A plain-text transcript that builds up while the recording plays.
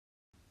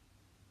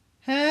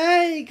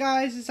Hey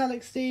guys, it's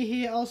Alex D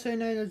here, also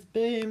known as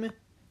Boom.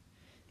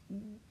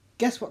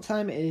 Guess what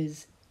time it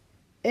is?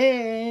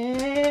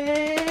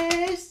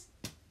 It's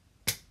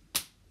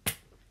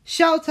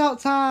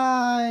Shoutout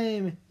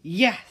Time!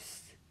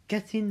 Yes!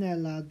 Get in there,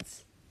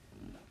 lads.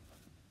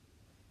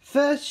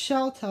 First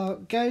shout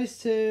out goes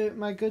to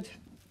my good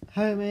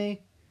homie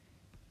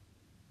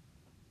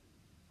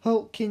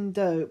Hulking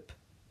Dope.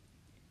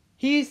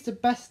 He's the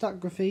best at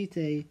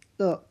graffiti.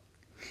 Look.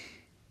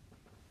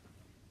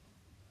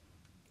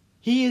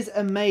 He is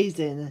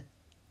amazing.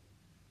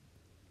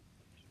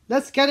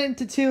 Let's get him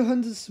to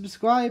 200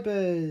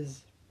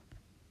 subscribers.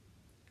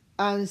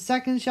 And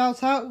second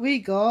shout out, we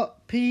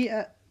got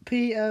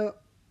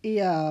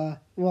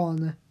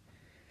POER1.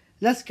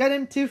 Let's get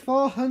him to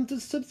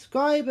 400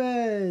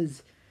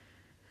 subscribers.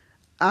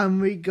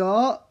 And we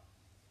got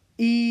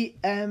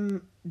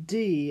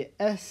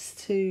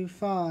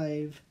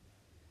EMDS25.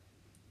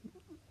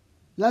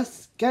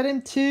 Let's get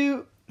him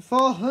to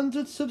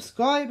 400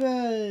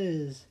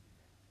 subscribers.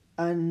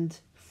 And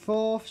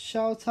fourth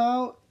shout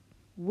out,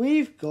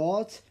 we've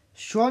got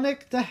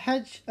Shronic the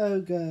Hedge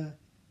Ogre.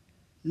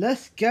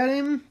 Let's get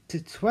him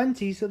to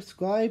 20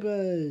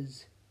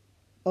 subscribers.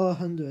 Or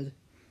 100.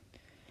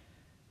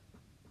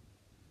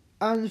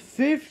 And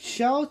fifth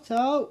shout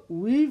out,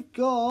 we've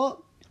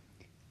got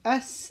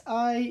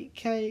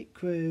SIK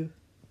Crew.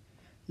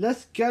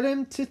 Let's get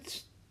him to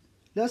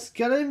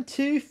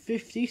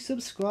 50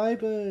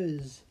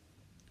 subscribers.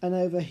 And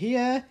over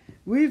here,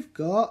 we've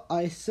got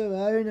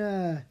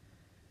Isorona.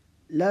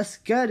 Let's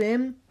get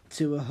him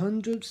to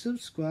 100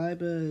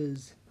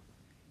 subscribers.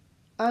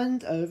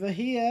 And over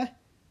here,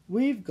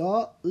 we've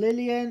got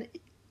Lillian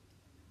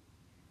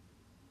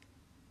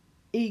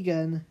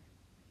Egan.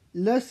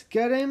 Let's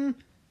get her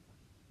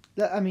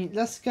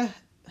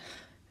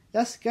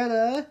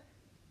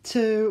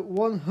to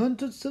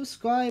 100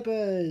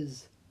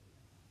 subscribers.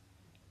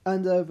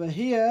 And over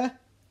here,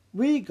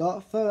 we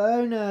got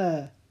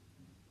Verona.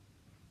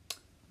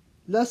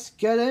 Let's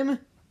get him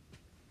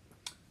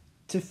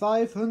to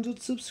 500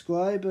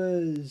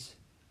 subscribers.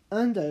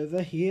 And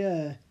over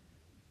here,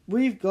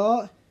 we've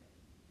got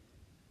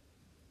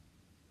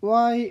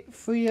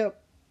Y3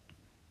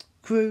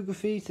 Crew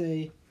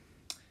Graffiti.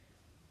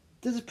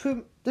 There's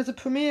a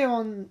premiere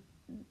on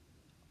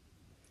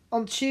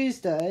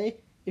Tuesday,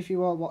 if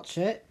you want to watch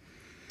it.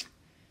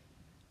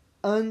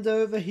 And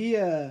over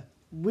here,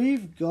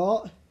 we've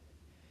got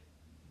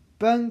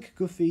Bank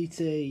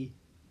Graffiti.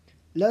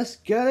 Let's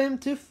get him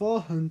to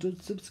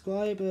 400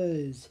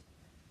 subscribers.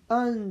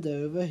 And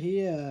over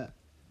here,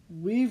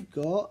 we've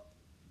got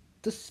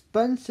the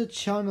Spencer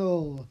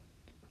channel.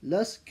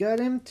 Let's get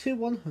him to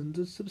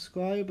 100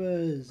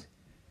 subscribers.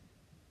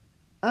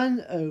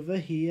 And over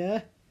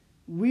here,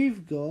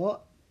 we've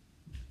got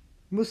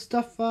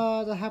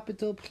Mustafa the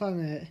Habitable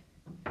Planet.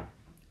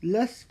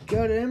 Let's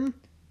get him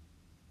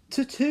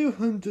to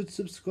 200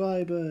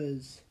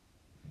 subscribers.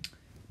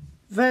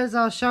 There's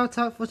our shout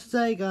out for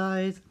today,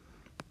 guys.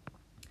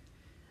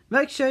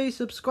 Make sure you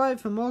subscribe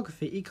for more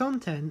graffiti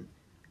content.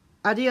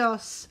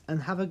 Adios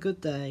and have a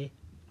good day.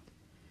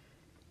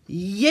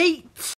 Yeet!